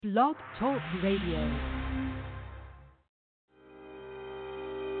Blog Talk Radio.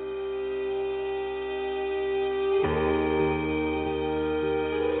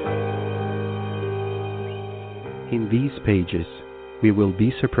 In these pages, we will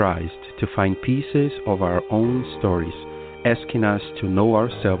be surprised to find pieces of our own stories, asking us to know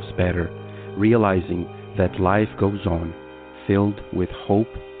ourselves better, realizing that life goes on, filled with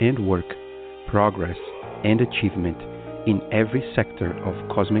hope and work, progress and achievement in every sector of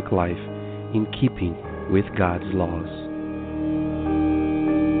cosmic life, in keeping with God's laws.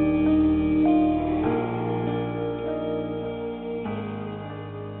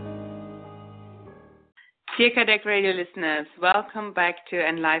 Dear Deck Radio listeners, welcome back to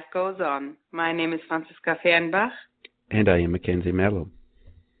And Life Goes On. My name is Franziska Fernbach. And I am Mackenzie Mello.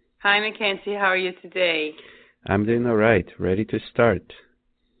 Hi Mackenzie, how are you today? I'm doing all right, ready to start.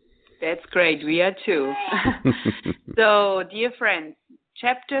 That's great, we are too. So, dear friends,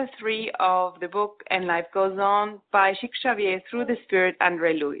 Chapter 3 of the book And Life Goes On by Chic Xavier through the Spirit,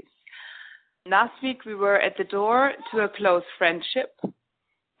 Andre Luis. Last week we were at the door to a close friendship.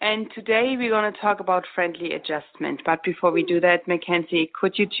 And today we're going to talk about friendly adjustment. But before we do that, Mackenzie,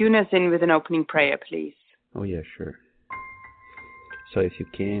 could you tune us in with an opening prayer, please? Oh, yeah, sure. So if you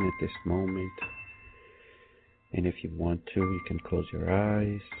can at this moment, and if you want to, you can close your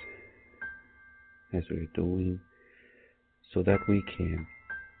eyes as we're doing, so that we can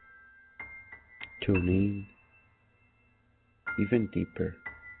tune in even deeper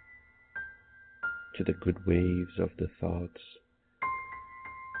to the good waves of the thoughts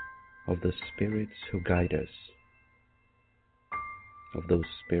of the spirits who guide us, of those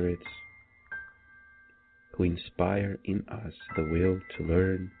spirits who inspire in us the will to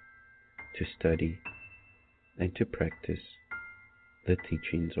learn, to study, and to practice the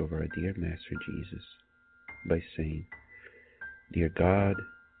teachings of our dear Master Jesus by saying, Dear God,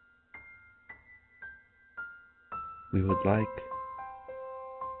 we would like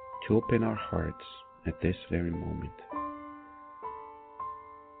to open our hearts at this very moment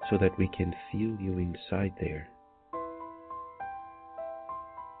so that we can feel you inside there,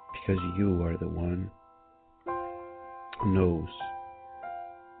 because you are the one who knows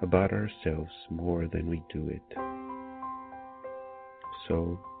about ourselves more than we do it.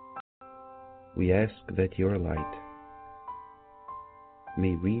 So we ask that your light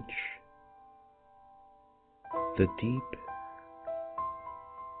may reach the deep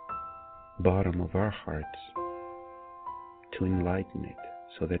bottom of our hearts to enlighten it,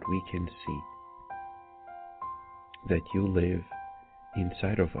 so that we can see that you live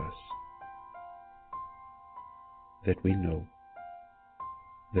inside of us, that we know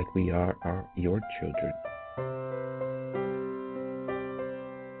that we are your children,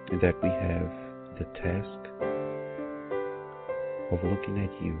 and that we have the task of looking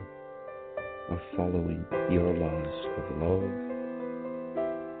at you, of following your laws of love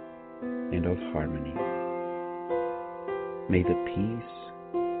and of harmony. May the peace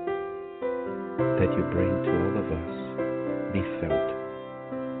that you bring to all of us be felt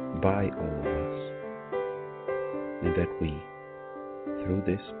by all of us, and that we, through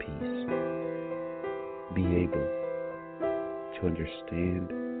this peace, be able to understand,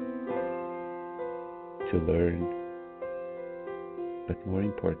 to learn, but more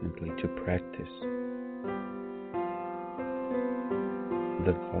importantly, to practice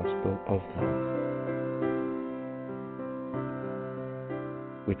the gospel of love,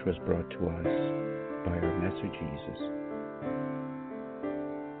 which was brought to us by our Master Jesus,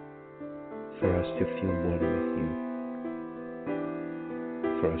 for us to feel one with you,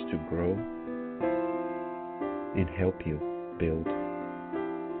 for us to grow and help you build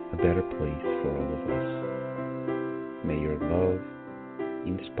a better place for all of us. May your love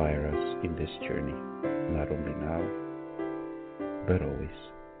inspire us in this journey, not only now, but always.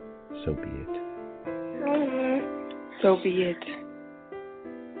 So be it. So be it.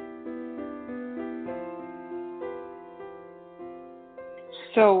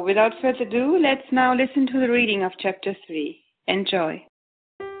 So, without further ado, let's now listen to the reading of Chapter 3. Enjoy.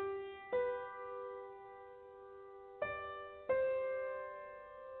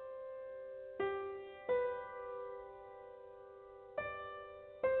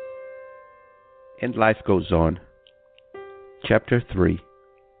 And life goes on. Chapter 3.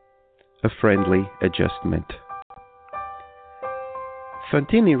 A friendly adjustment.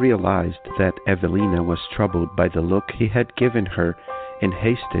 Fantini realized that Evelina was troubled by the look he had given her and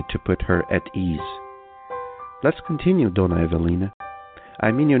hasted to put her at ease. Let's continue, Dona Evelina.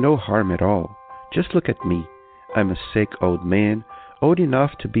 I mean you no harm at all. Just look at me. I'm a sick old man, old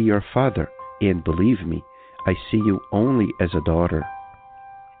enough to be your father, and believe me, I see you only as a daughter.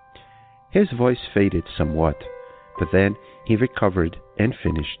 His voice faded somewhat, but then he recovered and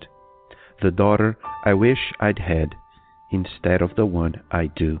finished. The daughter I wish I'd had, instead of the one I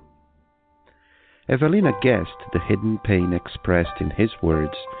do. Evelina guessed the hidden pain expressed in his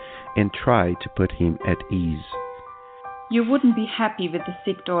words and tried to put him at ease. You wouldn't be happy with a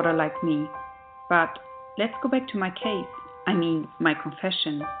sick daughter like me. But let's go back to my case. My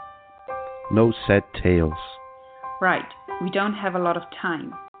confession. No sad tales. Right, we don't have a lot of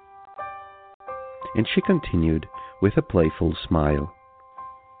time. And she continued with a playful smile.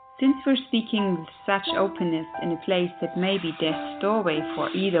 Since we're speaking with such openness in a place that may be death's doorway for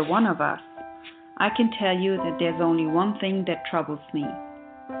either one of us, I can tell you that there's only one thing that troubles me.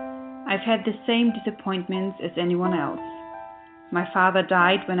 I've had the same disappointments as anyone else. My father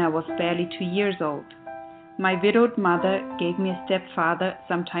died when I was barely 2 years old. My widowed mother gave me a stepfather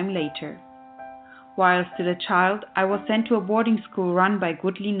sometime later. While still a child, I was sent to a boarding school run by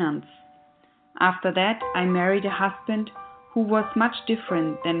goodly nuns. After that, I married a husband who was much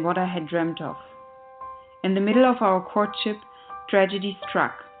different than what I had dreamt of. In the middle of our courtship, tragedy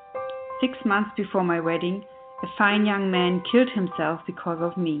struck. 6 months before my wedding, a fine young man killed himself because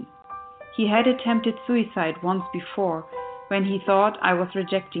of me. He had attempted suicide once before, when he thought I was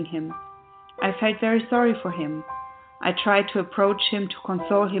rejecting him. I felt very sorry for him. I tried to approach him to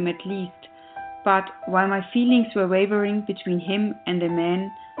console him at least, but while my feelings were wavering between him and the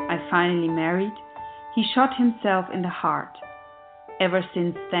man I finally married, he shot himself in the heart. Ever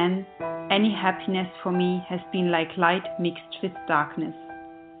since then, any happiness for me has been like light mixed with darkness.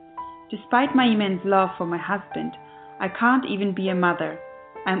 Despite my immense love for my husband, I can't even be a mother.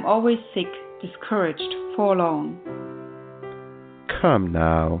 I'm always sick, discouraged, forlorn. Come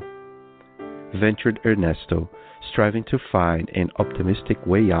now, ventured Ernesto, striving to find an optimistic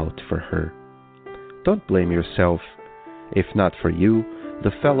way out for her. Don't blame yourself. If not for you,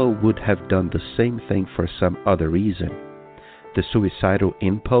 the fellow would have done the same thing for some other reason. The suicidal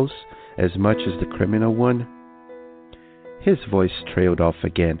impulse as much as the criminal one. His voice trailed off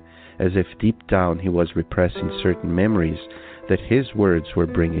again, as if deep down he was repressing certain memories that his words were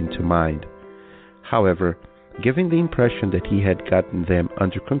bringing to mind. However, giving the impression that he had gotten them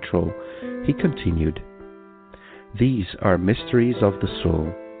under control, he continued, "These are mysteries of the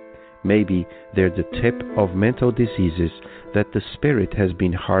soul. Maybe they're the tip of mental diseases that the spirit has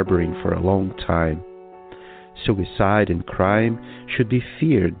been harboring for a long time. Suicide and crime should be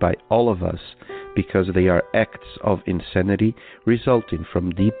feared by all of us because they are acts of insanity resulting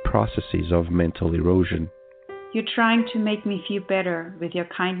from deep processes of mental erosion." You're trying to make me feel better with your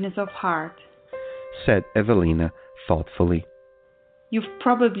kindness of heart, said Evelina thoughtfully. You've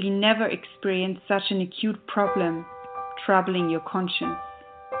probably never experienced such an acute problem, troubling your conscience.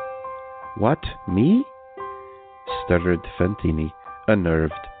 What, me? Stuttered Fantini,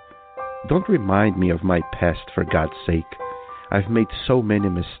 unnerved. Don't remind me of my past, for God's sake. I've made so many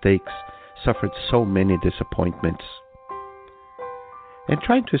mistakes, suffered so many disappointments. And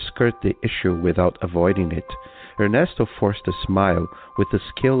trying to skirt the issue without avoiding it, Ernesto forced a smile with the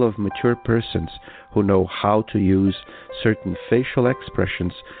skill of mature persons who know how to use certain facial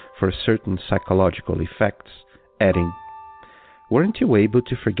expressions for certain psychological effects, adding, "Weren't you able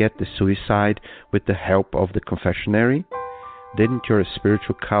to forget the suicide with the help of the confessionary? Didn't your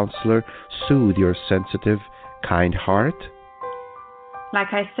spiritual counselor soothe your sensitive, kind heart?"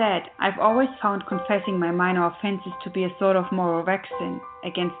 Like I said, I've always found confessing my minor offenses to be a sort of moral vaccine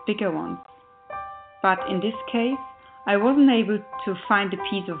against bigger ones. But in this case, I wasn't able to find the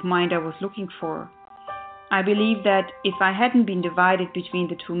peace of mind I was looking for. I believe that if I hadn't been divided between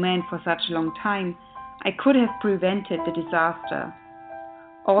the two men for such a long time, I could have prevented the disaster.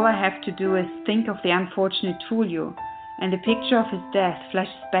 All I have to do is think of the unfortunate Tullio, and the picture of his death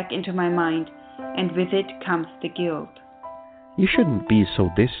flashes back into my mind, and with it comes the guilt. You shouldn't be so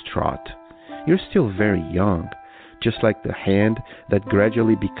distraught. You're still very young. Just like the hand that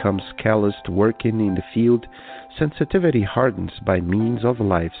gradually becomes calloused working in the field, sensitivity hardens by means of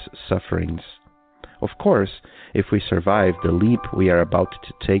life's sufferings. Of course, if we survive the leap we are about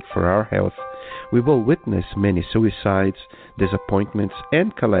to take for our health, we will witness many suicides, disappointments,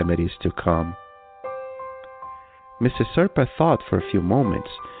 and calamities to come. Mrs. Serpa thought for a few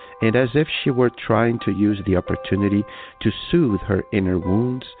moments, and as if she were trying to use the opportunity to soothe her inner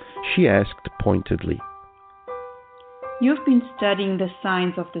wounds, she asked pointedly, You've been studying the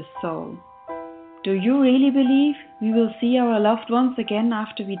signs of the soul. Do you really believe we will see our loved ones again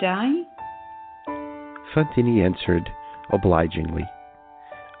after we die? Fantini answered obligingly,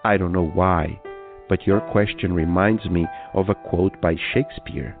 "I don't know why, but your question reminds me of a quote by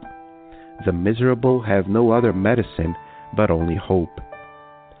Shakespeare. The miserable have no other medicine but only hope.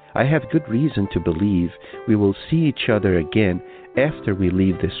 I have good reason to believe we will see each other again after we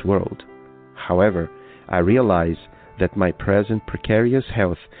leave this world. However, I realize that my present precarious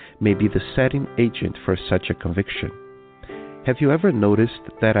health may be the setting agent for such a conviction. Have you ever noticed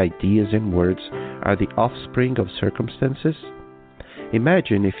that ideas and words are the offspring of circumstances?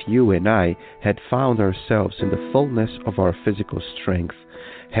 Imagine if you and I had found ourselves in the fullness of our physical strength,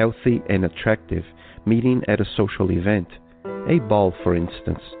 healthy and attractive, meeting at a social event, a ball for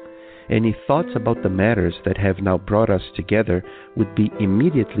instance. Any thoughts about the matters that have now brought us together would be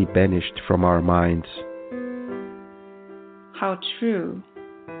immediately banished from our minds. How true.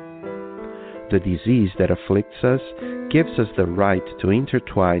 The disease that afflicts us gives us the right to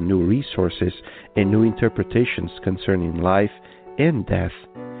intertwine new resources and new interpretations concerning life and death.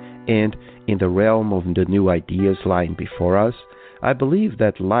 And in the realm of the new ideas lying before us, I believe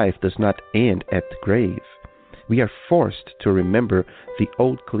that life does not end at the grave. We are forced to remember the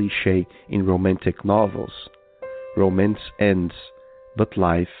old cliché in romantic novels. Romance ends, but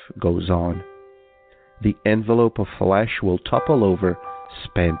life goes on. The envelope of flesh will topple over,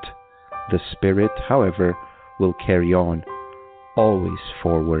 spent. The spirit, however, will carry on, always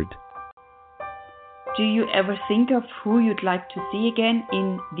forward. Do you ever think of who you'd like to see again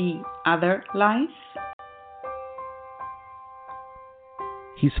in the other life?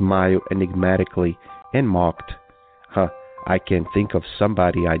 He smiled enigmatically and mocked. I can't think of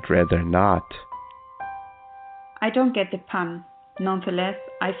somebody I'd rather not. I don't get the pun. Nonetheless,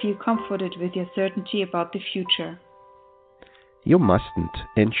 I feel comforted with your certainty about the future. You mustn't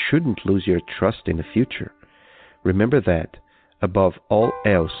and shouldn't lose your trust in the future. Remember that, above all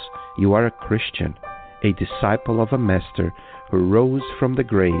else, you are a Christian, a disciple of a master who rose from the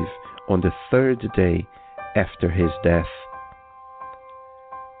grave on the third day after his death.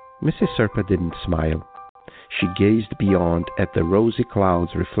 Mrs. Serpa didn't smile. She gazed beyond at the rosy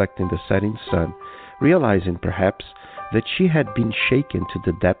clouds reflecting the setting sun, realizing perhaps that she had been shaken to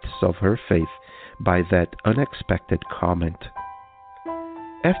the depths of her faith by that unexpected comment.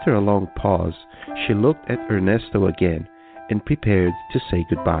 After a long pause, she looked at Ernesto again and prepared to say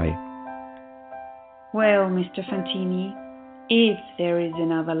goodbye. Well, Mr. Fantini, if there is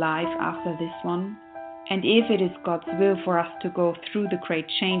another life after this one, and if it is God's will for us to go through the great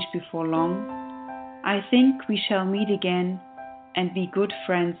change before long, I think we shall meet again and be good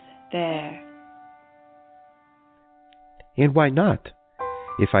friends there. And why not?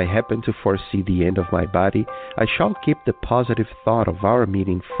 If I happen to foresee the end of my body, I shall keep the positive thought of our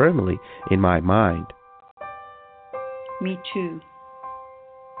meeting firmly in my mind. Me too.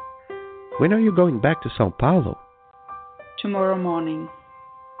 When are you going back to São Paulo? Tomorrow morning.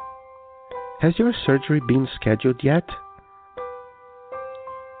 Has your surgery been scheduled yet?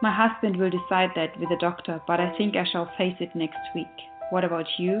 My husband will decide that with the doctor, but I think I shall face it next week. What about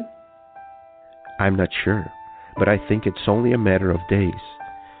you? I'm not sure, but I think it's only a matter of days.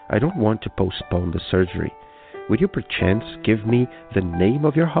 I don't want to postpone the surgery. Would you perchance give me the name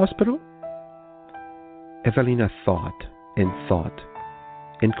of your hospital? Evelina thought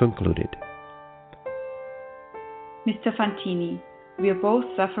and concluded. Mr. Fantini, we are both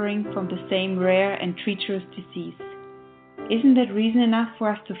suffering from the same rare and treacherous disease. Isn't that reason enough for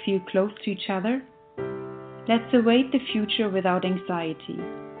us to feel close to each other? Let's await the future without anxiety.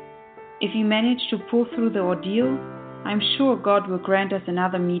 If we manage to pull through the ordeal, I'm sure God will grant us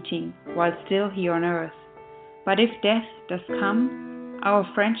another meeting while still here on earth. But if death does come, our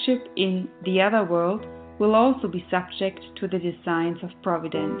friendship in the other world will also be subject to the designs of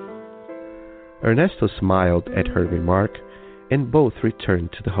Providence. Ernesto smiled at her remark, and both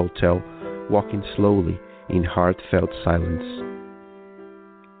returned to the hotel, walking slowly in heartfelt silence.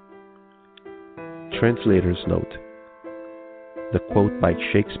 Translator's note. The quote by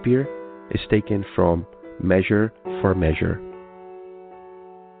Shakespeare is taken from Measure for Measure.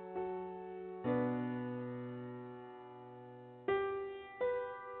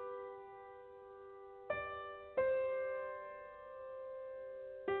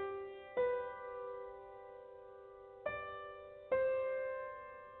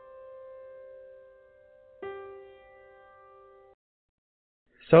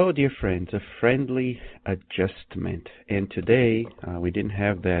 So, dear friends, a friendly adjustment. And today, we didn't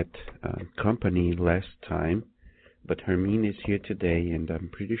have that company last time, but Hermine is here today, and I'm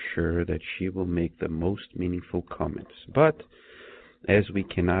pretty sure that she will make the most meaningful comments. But as we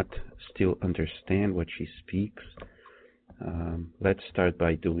cannot still understand what she speaks, let's start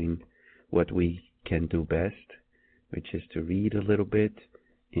by doing what we can do best, which is to read a little bit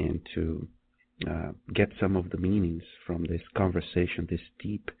and to get some of the meanings from this conversation, this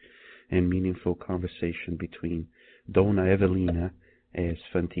deep and meaningful conversation between Dona Evelina as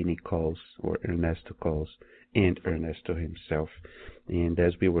Fantini calls, or Ernesto calls, and Ernesto himself. And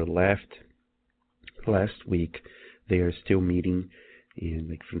as we were left last week, they are still meeting, and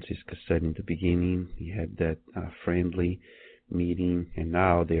like Francisca said in the beginning, we had that friendly meeting, and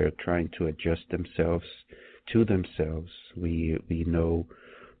now they are trying to adjust themselves to themselves. We know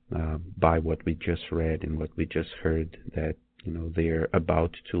by what we just read and what we just heard that they're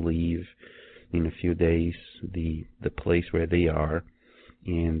about to leave in a few days the place where they are,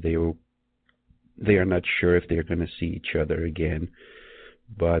 and they are not sure if they're going to see each other again.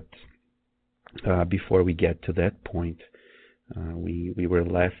 But before we get to that point, we were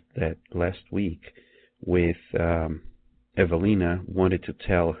left that last week with Evelina wanted to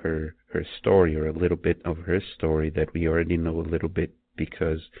tell her story, or a little bit of her story that we already know a little bit,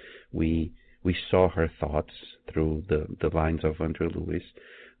 because we saw her thoughts through the lines of André Luiz,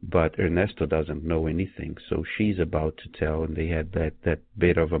 but Ernesto doesn't know anything, so she's about to tell. And they had that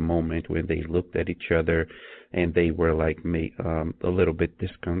bit of a moment when they looked at each other, and they were like a little bit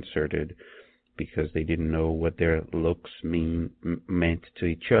disconcerted, because they didn't know what their looks meant to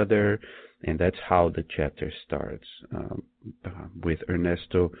each other. And that's how the chapter starts, with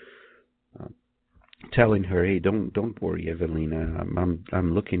Ernesto telling her, "Hey, don't worry, Evelina.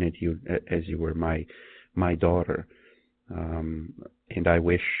 I'm looking at you as you were my daughter, and I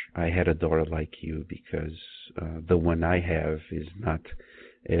wish I had a daughter like you, because the one I have is not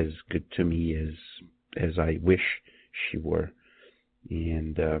as good to me as I wish she were."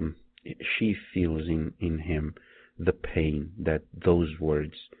 And she feels in him the pain that those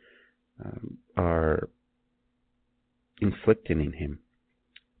words are inflicting in him.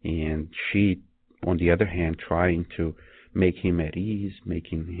 And she, on the other hand, trying to make him at ease,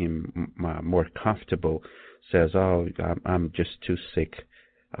 making him more comfortable, says, "Oh, I'm just too sick.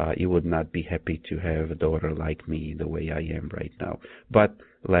 You would not be happy to have a daughter like me the way I am right now. But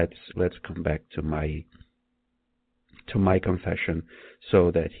let's come back to my confession, so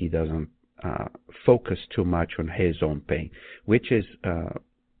that he doesn't focus too much on his own pain," which is,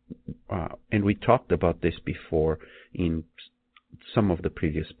 and we talked about this before in some of the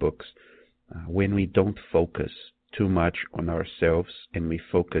previous books, when we don't focus too much on ourselves and we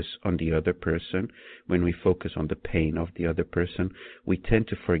focus on the other person, when we focus on the pain of the other person, we tend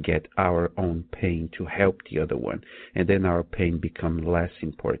to forget our own pain to help the other one, and then our pain becomes less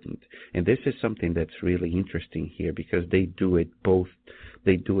important. And this is something that's really interesting here, because they do it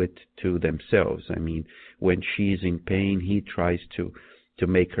to themselves. I mean, when she's in pain, he tries to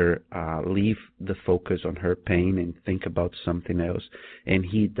make her leave the focus on her pain and think about something else, and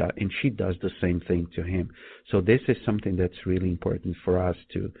she does the same thing to him. So this is something that's really important for us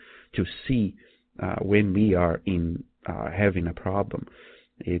to see when we are in having a problem.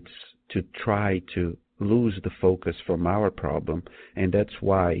 It's to try to lose the focus from our problem, and that's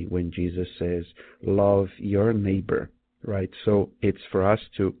why when Jesus says, "Love your neighbor," right? So it's for us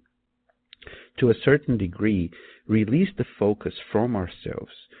to a certain degree, release the focus from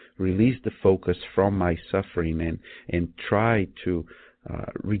ourselves, release the focus from my suffering, and try to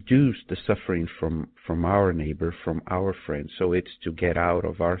reduce the suffering from our neighbor, from our friends. So it's to get out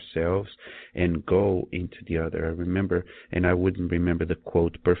of ourselves and go into the other. I remember, and I wouldn't remember the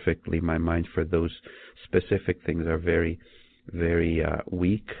quote perfectly. My mind for those specific things are very, very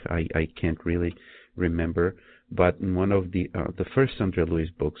weak. I can't really remember. But in one of the first André Luiz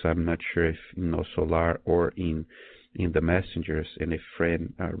books, I'm not sure if in No Solar or in the Messengers, and if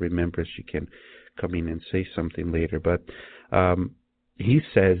Fran remembers, she can come in and say something later. But he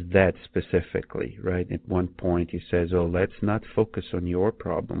says that specifically, right? At one point he says, "Oh, let's not focus on your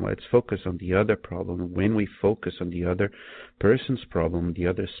problem. Let's focus on the other problem. When we focus on the other person's problem, the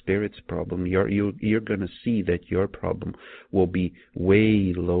other spirit's problem, you're going to see that your problem will be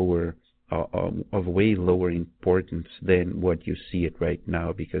way lower, of way lower importance than what you see it right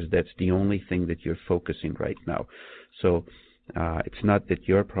now, because that's the only thing that you're focusing right now." So it's not that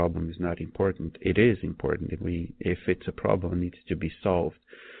your problem is not important. It is important. If it's a problem, it needs to be solved.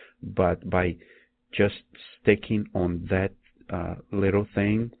 But by just sticking on that little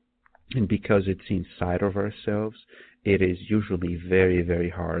thing, and because it's inside of ourselves, it is usually very, very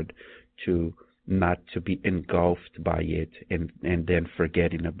hard not to be engulfed by it, and then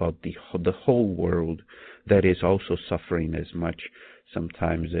forgetting about the whole world that is also suffering as much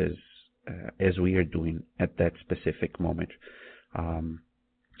sometimes as we are doing at that specific moment.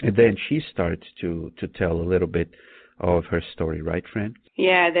 And then she starts to tell a little bit of her story, right, Fran?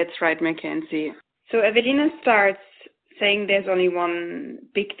 Yeah, that's right, Mackenzie. So Evelina starts saying there's only one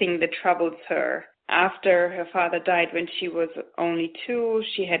big thing that troubles her. After her father died when she was only 2,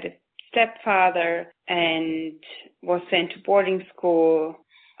 she had a stepfather and was sent to boarding school,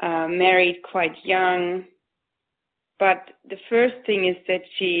 married quite young. But the first thing is that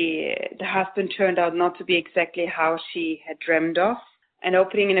the husband turned out not to be exactly how she had dreamed of. And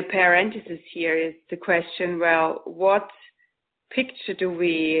opening in a parenthesis here is the question, well, what picture do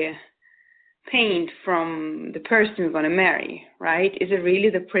we paint from the person we're going to marry, right? Is it really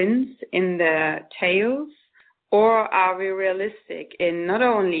the prince in the tales? Or are we realistic in not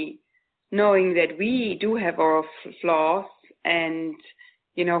only knowing that we do have our flaws and,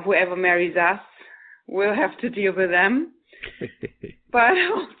 whoever marries us will have to deal with them, but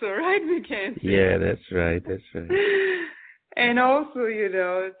also, right, Mackenzie? Yeah, that's right. And also,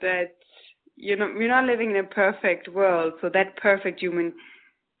 that, we're not living in a perfect world, so that perfect human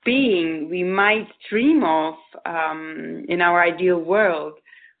being we might dream of in our ideal world,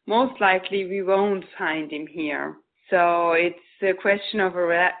 most likely we won't find him here. So it's a question of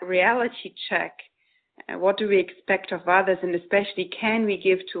a reality check. What do we expect of others, and especially can we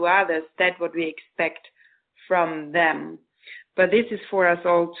give to others that what we expect from them? But this is for us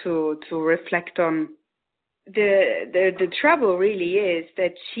all to reflect on. The trouble really is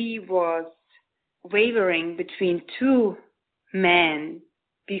that she was wavering between two men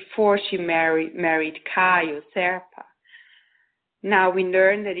before she married Caio Serpa. Now we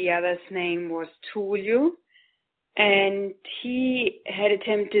learn that the other's name was Tullio, and he had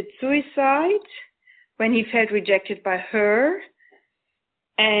attempted suicide when he felt rejected by her.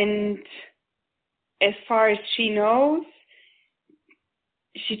 And as far as she knows,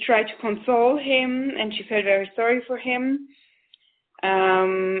 she tried to console him, and she felt very sorry for him,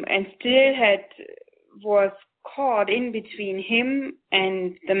 and still was caught in between him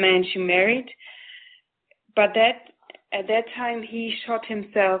and the man she married. But at that time, he shot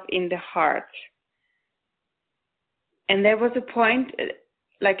himself in the heart. And there was a point,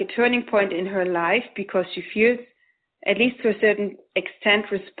 like a turning point in her life, because she feels, at least to a certain extent,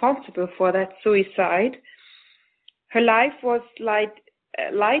 responsible for that suicide. Her life was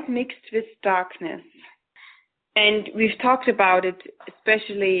light mixed with darkness. And we've talked about it,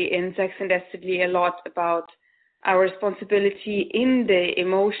 especially in Sex and Destiny, a lot about our responsibility in the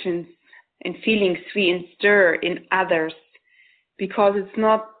emotions and feelings we instir in others, because it's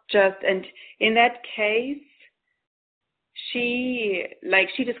not just, and in that case, she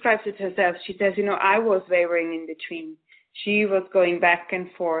describes it herself. She says, I was wavering in between. She was going back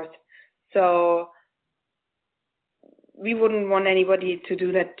and forth. So we wouldn't want anybody to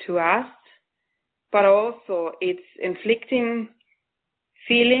do that to us. But also it's inflicting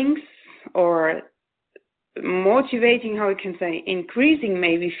feelings, or motivating, how we can say, increasing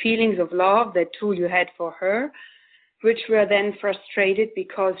maybe feelings of love that Tullio had for her, which were then frustrated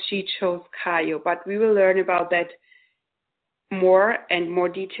because she chose Caio. But we will learn about that more and more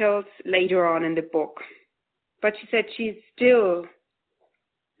details later on in the book. But she said she still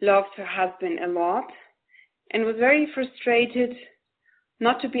loved her husband a lot and was very frustrated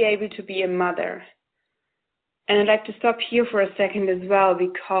not to be able to be a mother. And I'd like to stop here for a second as well,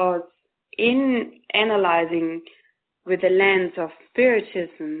 because in analyzing with the lens of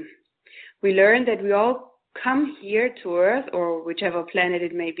Spiritism, we learn that we all come here to Earth, or whichever planet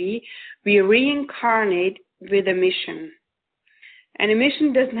it may be, we reincarnate with a mission. And a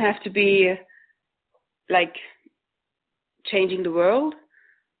mission doesn't have to be like changing the world,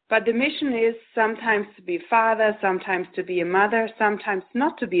 but the mission is sometimes to be a father, sometimes to be a mother, sometimes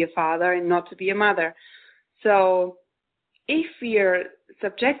not to be a father and not to be a mother. So if we are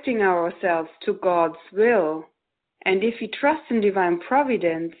subjecting ourselves to God's will, and if we trust in divine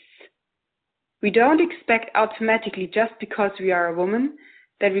providence, we don't expect automatically, just because we are a woman,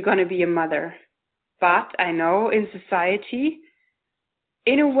 that we're going to be a mother. But I know in society,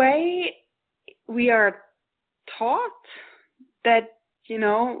 in a way, we are taught that,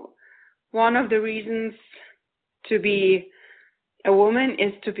 one of the reasons to be a woman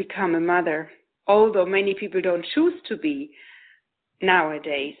is to become a mother, although many people don't choose to be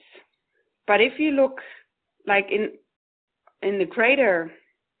nowadays. But if you look like in the greater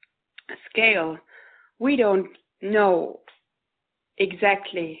scale, we don't know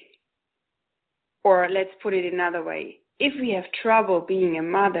exactly, or let's put it another way. If we have trouble being a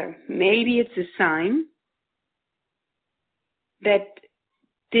mother, maybe it's a sign that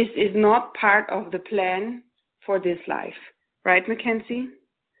this is not part of the plan for this life. Right, Mackenzie?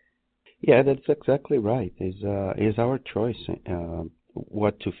 Yeah, that's exactly right. Is our choice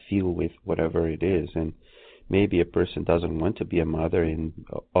what to feel with whatever it is. And maybe a person doesn't want to be a mother and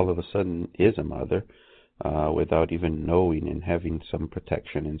all of a sudden is a mother without even knowing and having some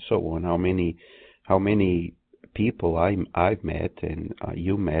protection and so on. How many of people I've met and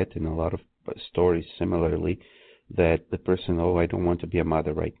you met, and a lot of stories similarly, that the person, oh, I don't want to be a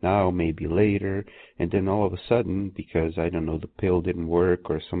mother right now, maybe later, and then all of a sudden, because I don't know, the pill didn't work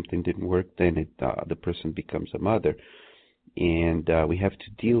or something didn't work, then the person becomes a mother, and we have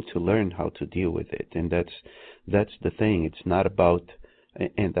to learn how to deal with it, and that's the thing. It's not about,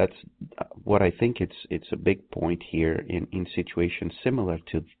 and that's what I think it's a big point here in situations similar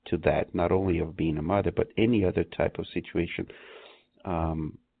to that, not only of being a mother, but any other type of situation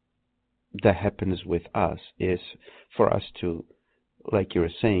that happens with us, is for us to, like you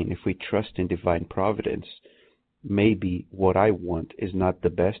were saying, if we trust in divine providence, maybe what I want is not the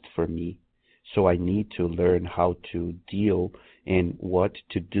best for me, so I need to learn how to deal and what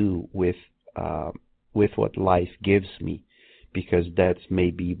to do with what life gives me, because that's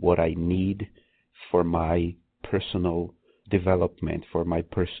maybe what I need for my personal development, for my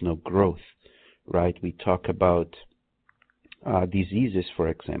personal growth, right? We talk about diseases, for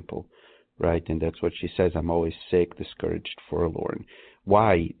example, right? And that's what she says, I'm always sick, discouraged, forlorn.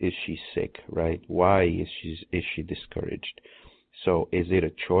 Why is she sick, right? Why is she discouraged? So is it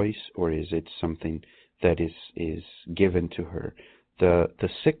a choice, or is it something that is given to her? The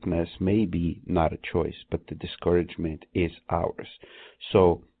sickness may be not a choice, but the discouragement is ours.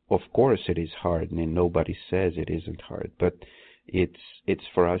 So of course it is hard, and nobody says it isn't hard, but it's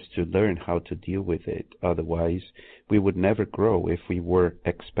for us to learn how to deal with it. Otherwise, we would never grow if we were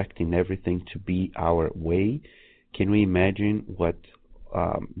expecting everything to be our way. Can we imagine what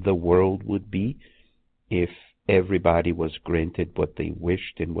the world would be if everybody was granted what they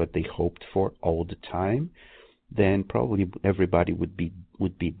wished and what they hoped for all the time? Then probably everybody would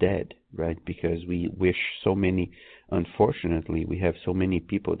be dead, right? Because we wish so many, unfortunately, we have so many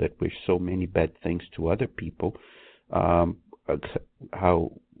people that wish so many bad things to other people.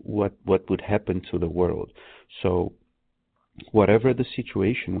 What would happen to the world? So whatever the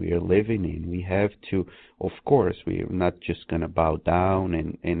situation we are living in, we have to, of course, we are not just going to bow down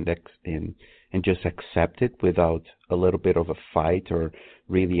and just accept it without a little bit of a fight or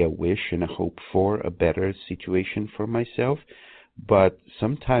really a wish and a hope for a better situation for myself. But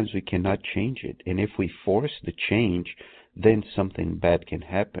sometimes we cannot change it, and if we force the change, then something bad can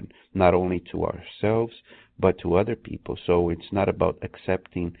happen, not only to ourselves but to other people. So it's not about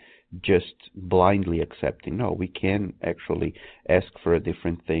accepting, just blindly accepting. No, we can actually ask for a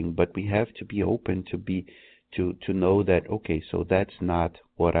different thing, but we have to be open to know that, okay, so that's not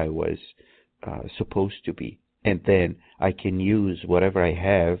what I was supposed to be, and then I can use whatever I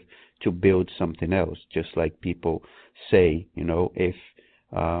have to build something else. Just like people say, if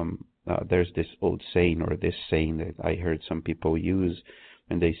there's this old saying, or this saying that I heard some people use,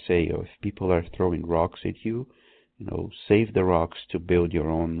 and they say, if people are throwing rocks at you, save the rocks to build your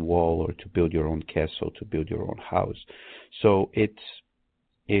own wall, or to build your own castle, to build your own house. So it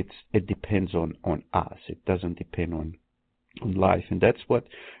depends on us. It doesn't depend on life. And that's what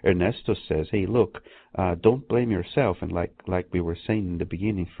Ernesto says. Hey, look, don't blame yourself. And like we were saying in the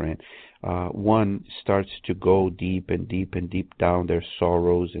beginning, friend, one starts to go deep and deep and deep down their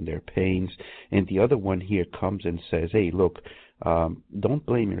sorrows and their pains, and the other one here comes and says, hey, look, don't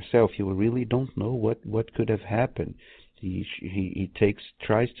blame yourself. You really don't know what could have happened. He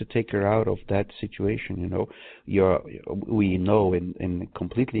tries to take her out of that situation. We know and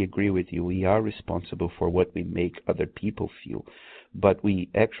completely agree with you. We are responsible for what we make other people feel, but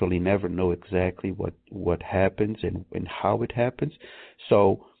we actually never know exactly what happens and how it happens.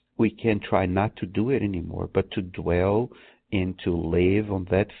 So we can try not to do it anymore, but to dwell and to live on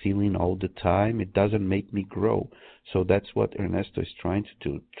that feeling all the time, it doesn't make me grow. So that's what Ernesto is trying to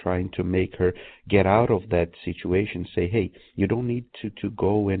do, trying to make her get out of that situation, say, hey, you don't need to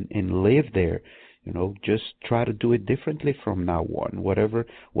go and live there. Just try to do it differently from now on. Whatever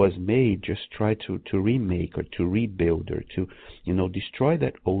was made, just try to remake or to rebuild, or to, destroy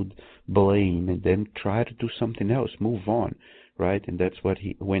that old blame, and then try to do something else, move on. Right? And that's what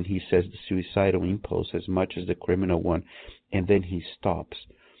when he says the suicidal impulse as much as the criminal one, and then he stops,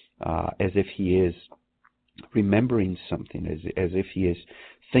 as if he is remembering something, as if he is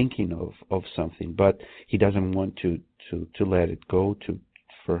thinking of something, but he doesn't want to let it go,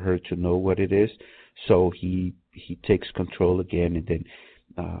 for her to know what it is. So he takes control again, and then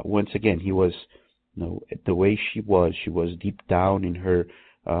once again he was, the way she was deep down in her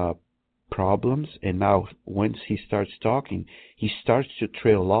problems, and now once he starts talking, he starts to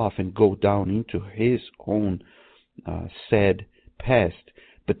trail off and go down into his own sad past.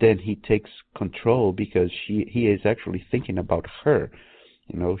 But then he takes control, because he is actually thinking about her.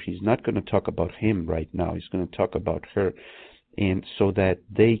 He's not going to talk about him right now. He's going to talk about her, and so that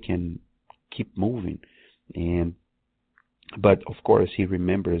they can keep moving. But of course he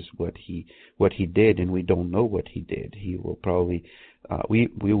remembers what he did, and we don't know what he did. He will probably we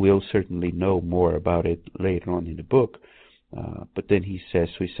will certainly know more about it later on in the book. But then he says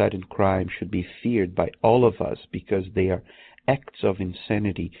suicide and crime should be feared by all of us because they are acts of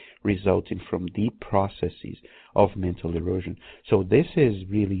insanity resulting from deep processes of mental erosion. So this is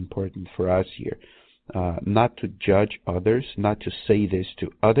really important for us here, not to judge others, not to say this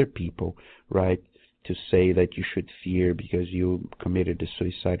to other people, right? To say that you should fear because you committed a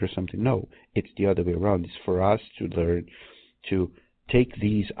suicide or something. No, it's the other way around. It's for us to learn to take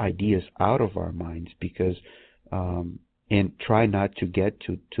these ideas out of our minds because and try not to get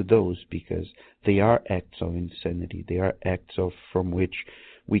to those, because they are acts of insanity. They are acts from which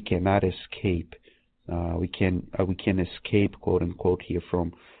we cannot escape. We can escape, quote unquote, here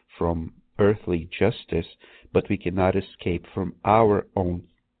from earthly justice, but we cannot escape from our own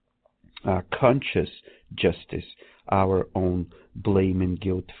conscious justice, our own blame and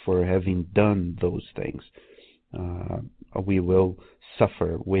guilt for having done those things. We will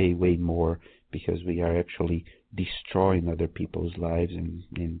suffer way more because we are actually destroying other people's lives, and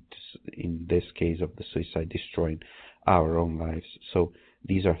in this case of the suicide, destroying our own lives. So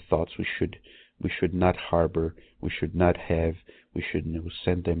these are thoughts we should not harbor, we should not have, we should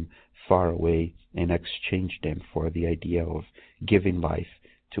send them far away and exchange them for the idea of giving life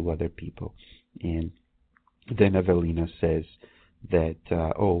to other people. And then Evelina says that,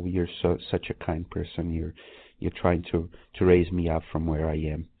 oh, you're such a kind person, you're trying to raise me up from where I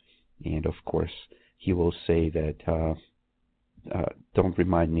am. And of course he will say that don't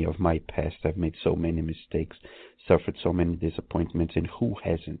remind me of my past. I've made so many mistakes, suffered so many disappointments, and who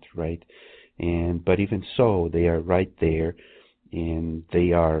hasn't, right? But even so, they are right there, and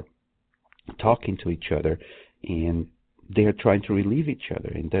they are talking to each other, and they are trying to relieve each other,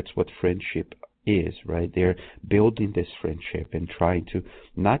 and that's what friendship is, right? They're building this friendship and trying to,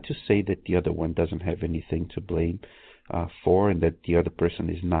 not to say that the other one doesn't have anything to blame for, and that the other person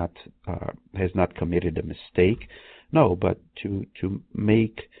is not has not committed a mistake. No, but to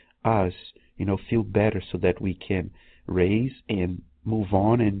make us, feel better so that we can raise and move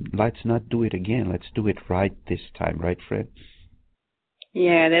on, and let's not do it again. Let's do it right this time, right, Fred?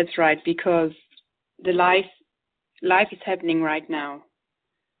 Yeah, that's right, because the life is happening right now,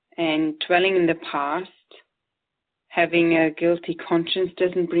 and dwelling in the past, having a guilty conscience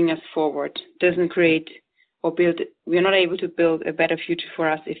doesn't bring us forward, doesn't create or build. We're not able to build a better future for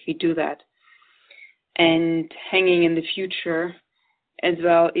us if we do that. And hanging in the future as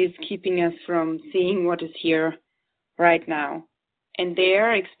well is keeping us from seeing what is here right now. And they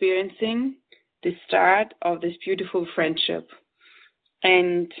are experiencing the start of this beautiful friendship.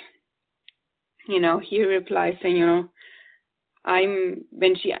 And, he replies saying,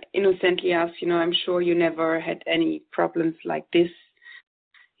 when she innocently asks, I'm sure you never had any problems like this.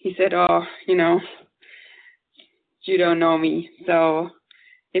 He said, oh, you don't know me. So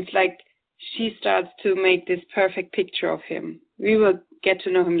it's like she starts to make this perfect picture of him. We will get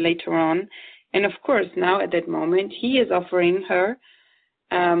to know him later on. And of course, now at that moment, he is offering her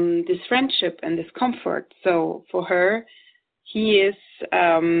this friendship and this comfort. So for her, he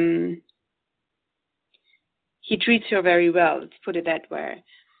treats her very well, let's put it that way.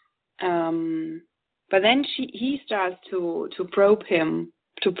 But then he starts to probe him,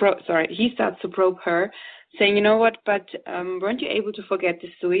 he starts to probe her, saying, you know what, but weren't you able to forget the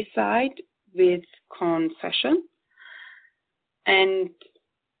suicide with confession? And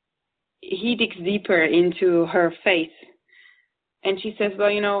he digs deeper into her faith. And she says,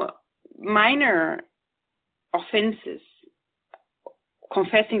 well, minor offenses,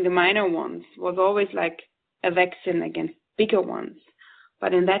 confessing the minor ones, was always like a vaccine against bigger ones.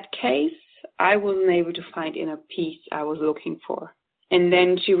 But in that case, I wasn't able to find inner peace I was looking for. And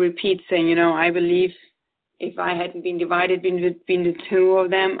then she repeats saying, I believe if I hadn't been divided between the two of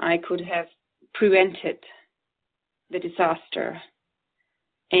them, I could have prevented the disaster.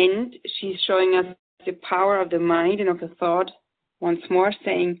 And she's showing us the power of the mind and of the thought once more,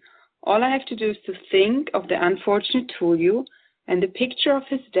 saying, all I have to do is to think of the unfortunate Tullio, and the picture of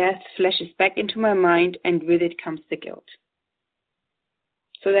his death flashes back into my mind, and with it comes the guilt.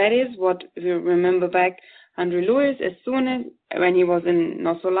 So that is what we remember back. Andre Luis, as soon as, when he was in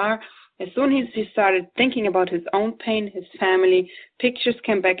No Solar, as soon as he started thinking about his own pain, his family, pictures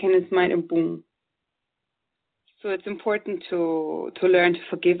came back in his mind, and boom. So it's important to learn to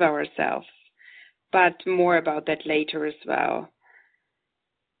forgive ourselves, but more about that later as well.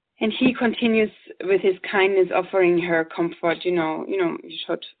 And he continues with his kindness, offering her comfort. You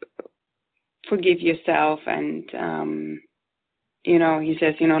should forgive yourself, and he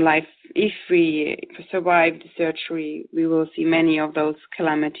says, if we survive the surgery, we will see many of those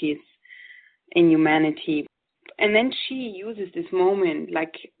calamities in humanity. And then she uses this moment,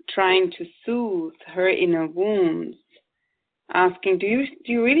 like trying to soothe her inner wounds, asking, do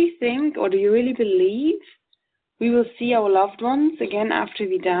you really think, or do you really believe we will see our loved ones again after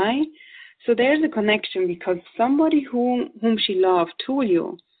we die? So there's a connection, because somebody whom she loved,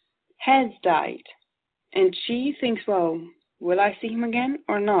 Tulio, has died. And she thinks, well, will I see him again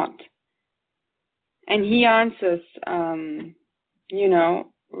or not? And he answers,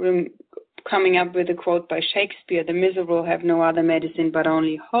 coming up with a quote by Shakespeare, the miserable have no other medicine but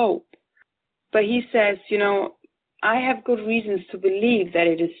only hope. But he says, I have good reasons to believe that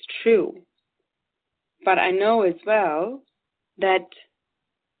it is true. But I know as well that,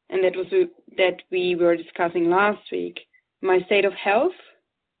 and that we were discussing last week, my state of health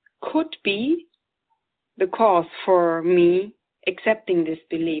could be the cause for me accepting these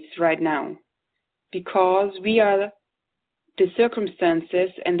beliefs right now. Because the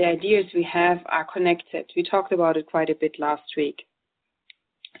circumstances and the ideas we have are connected. We talked about it quite a bit last week.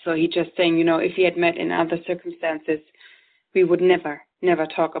 So he's just saying, if we had met in other circumstances, we would never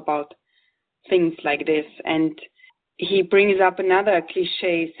talk about things like this. And he brings up another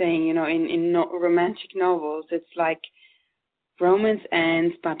cliche saying, in romantic novels, it's like romance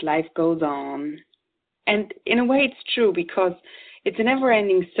ends, but life goes on. And in a way it's true, because it's a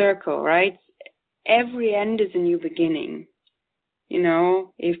never-ending circle, right? Every end is a new beginning.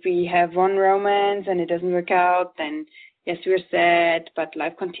 If we have one romance and it doesn't work out, then yes, we're sad, but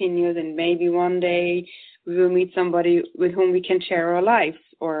life continues, and maybe one day we will meet somebody with whom we can share our lives,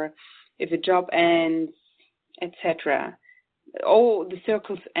 or if a job ends, etc. All the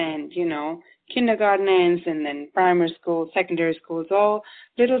circles end, kindergarten ends, and then primary school, secondary school, it's all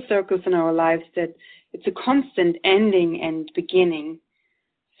little circles in our lives that it's a constant ending and beginning.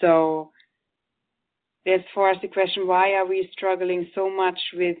 So there's for us the question, why are we struggling so much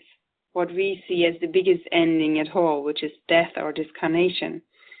with what we see as the biggest ending at all, which is death or discarnation?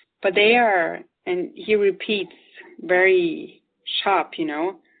 But they are, and he repeats very sharp,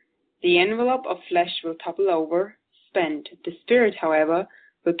 the envelope of flesh will topple over, spent. The spirit, however,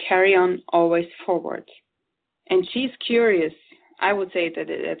 will carry on always forward. And she's curious. I would say that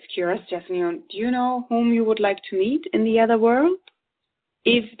it's curious, Stephanie. Do you know whom you would like to meet in the other world?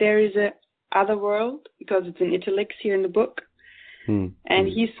 If there is a other world, because it's in italics here in the book. And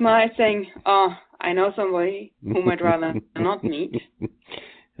he smiles saying, I know somebody whom I'd rather not meet.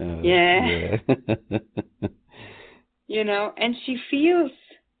 Yeah. And she feels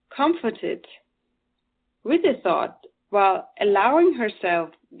comforted with the thought, while allowing herself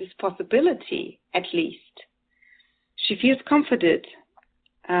this possibility, at least. She feels comforted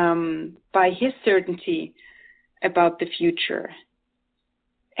by his certainty about the future.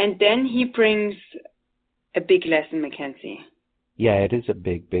 And then he brings a big lesson, Mackenzie. Yeah, it is a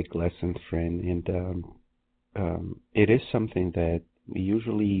big lesson, friend. And it is something that we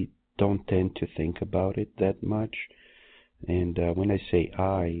usually don't tend to think about it that much. And when I say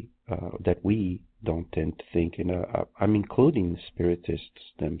that we don't tend to think, I'm including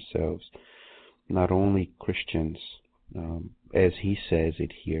spiritists themselves, not only Christians, as he says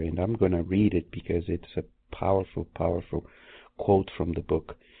it here. And I'm going to read it because it's a powerful quote from the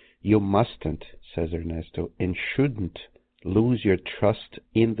book. You mustn't, says Ernesto, and shouldn't lose your trust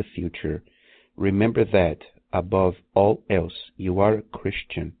in the future. Remember that, above all else, you are a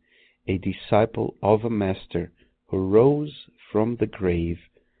Christian, a disciple of a master who rose from the grave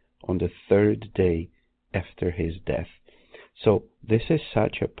on the third day after his death. So this is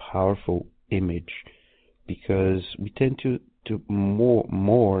such a powerful image, because we tend to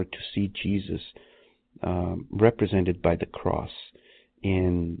more to see Jesus represented by the cross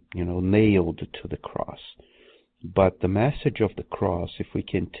and nailed to the cross. But the message of the cross, if we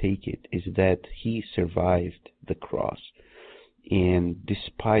can take it, is that he survived the cross. And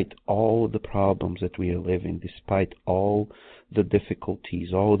despite all the problems that we are living, despite all the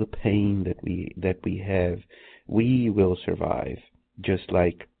difficulties, all the pain that we have, we will survive. Just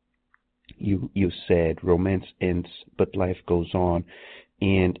like you said, romance ends, but life goes on.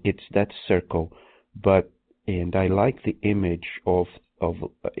 And it's that circle. And I like the image of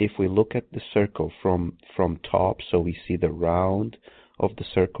if we look at the circle from top, so we see the round of the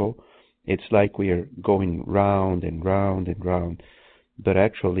circle, it's like we are going round and round and round. But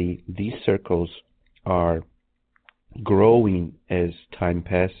actually, these circles are growing as time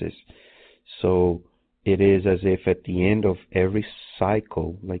passes. So it is as if at the end of every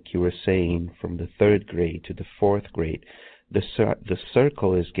cycle, like you were saying, from the third grade to the fourth grade, the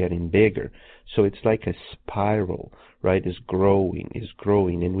circle is getting bigger. So it's like a spiral, right? Is growing,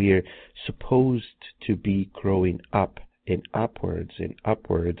 and we are supposed to be growing up and upwards and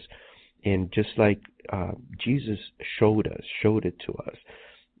upwards, and just like Jesus showed it to us,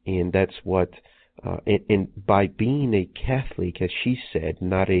 and that's what. And by being a Catholic, as she said,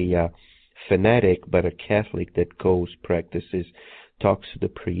 not a fanatic, but a Catholic that goes, practices, talks to the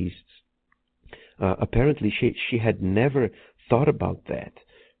priests. Apparently, she had never thought about that,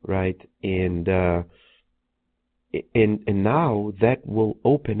 right? And now that will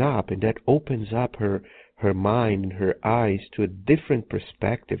open up, and that opens up her mind and her eyes to a different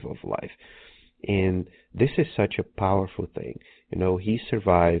perspective of life. And this is such a powerful thing. You know, he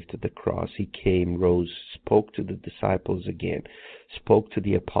survived the cross. He came, rose, spoke to the disciples again, spoke to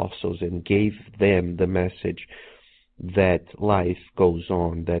the apostles, and gave them the message that life goes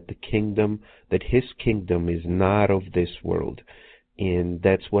on, that the kingdom, that his kingdom is not of this world. And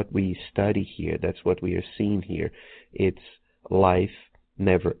that's what we study here. That's what we are seeing here. It's life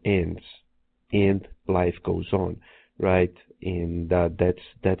never ends, and life goes on, right? And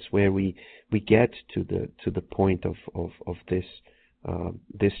that's where we get to the point of this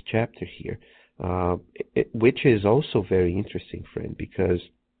this chapter here, which is also very interesting, friend, because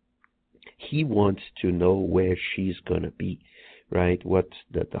he wants to know where she's gonna be, right? What's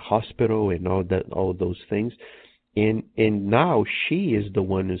the hospital and all those things, and now she is the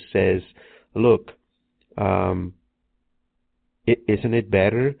one who says, look, isn't it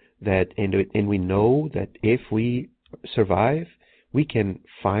better that, and we know that if we survive, we can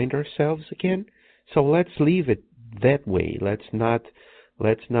find ourselves again. So let's leave it that way. Let's not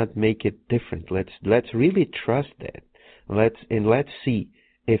make it different. Let's really trust that. Let's see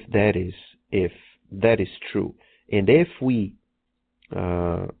if that is true. And if we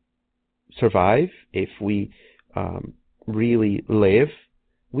survive, if we really live,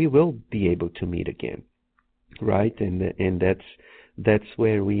 we will be able to meet again, right? And that's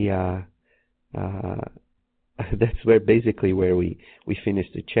where we that's where basically where we finish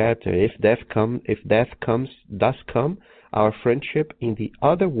the chapter. If death does come, our friendship in the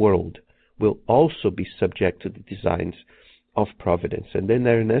other world will also be subject to the designs of providence. And then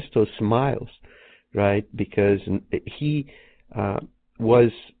Ernesto smiles, right? Because he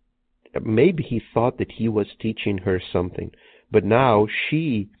maybe he thought that he was teaching her something, but now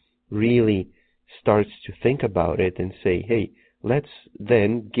she really starts to think about it and say, hey, let's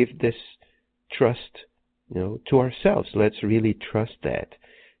then give this trust, to ourselves. Let's really trust that,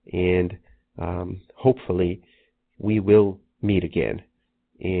 and hopefully we will meet again.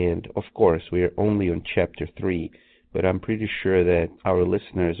 And of course, we are only on chapter 3, but I'm pretty sure that our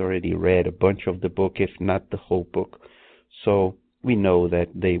listeners already read a bunch of the book, if not the whole book. So we know that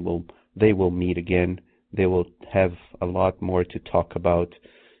they will meet again. They will have a lot more to talk about,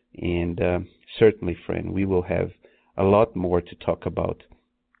 and certainly, friend, we will have a lot more to talk about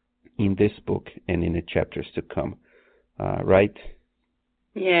in this book and in the chapters to come, right?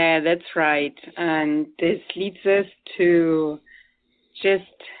 Yeah, that's right. And this leads us to just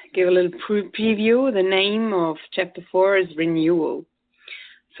give a little preview. The name of chapter 4 is Renewal.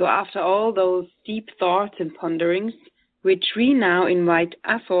 So after all those deep thoughts and ponderings, which we now invite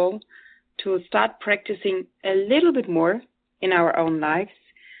us all to start practicing a little bit more in our own lives,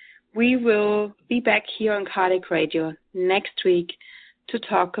 we will be back here on Cardiac Radio next week to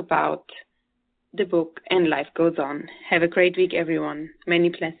talk about the book And Life Goes On. Have a great week, everyone. Many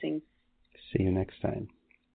blessings. See you next time.